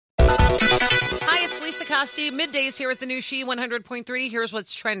Lisa Costi, middays here at the new She 100.3. Here's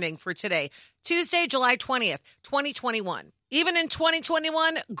what's trending for today, Tuesday, July 20th, 2021. Even in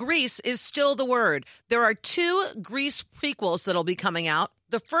 2021, Grease is still the word. There are 2 Grease prequels that'll be coming out.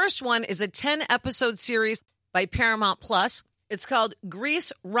 The first one is a 10-episode series by Paramount Plus. It's called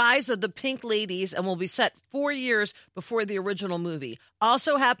Grease: Rise of the Pink Ladies and will be set 4 years before the original movie.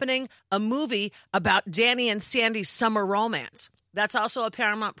 Also happening, a movie about Danny and Sandy's summer romance. That's also a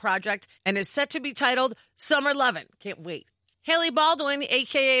Paramount project and is set to be titled Summer Lovin'. Can't wait. Hailey Baldwin,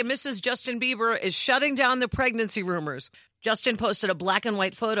 a.k.a. Mrs. Justin Bieber, is shutting down the pregnancy rumors. Justin posted a black and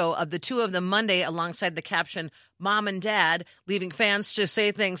white photo of the two of them Monday alongside the caption, Mom and Dad, leaving fans to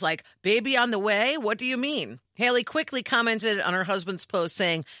say things like, baby on the way? What do you mean? Hailey quickly commented on her husband's post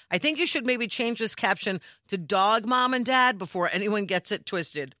saying, I think you should maybe change this caption to Dog Mom and Dad before anyone gets it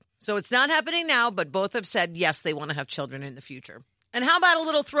twisted. So it's not happening now, but both have said, yes, they want to have children in the future. And how about a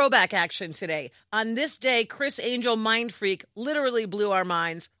little throwback action today? On this day, Chris Angel Mind Freak literally blew our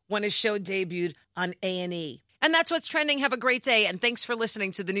minds when his show debuted on A&E. And that's what's trending. Have a great day, and thanks for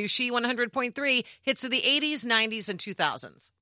listening to the new She 100.3 hits of the 80s, 90s, and 2000s.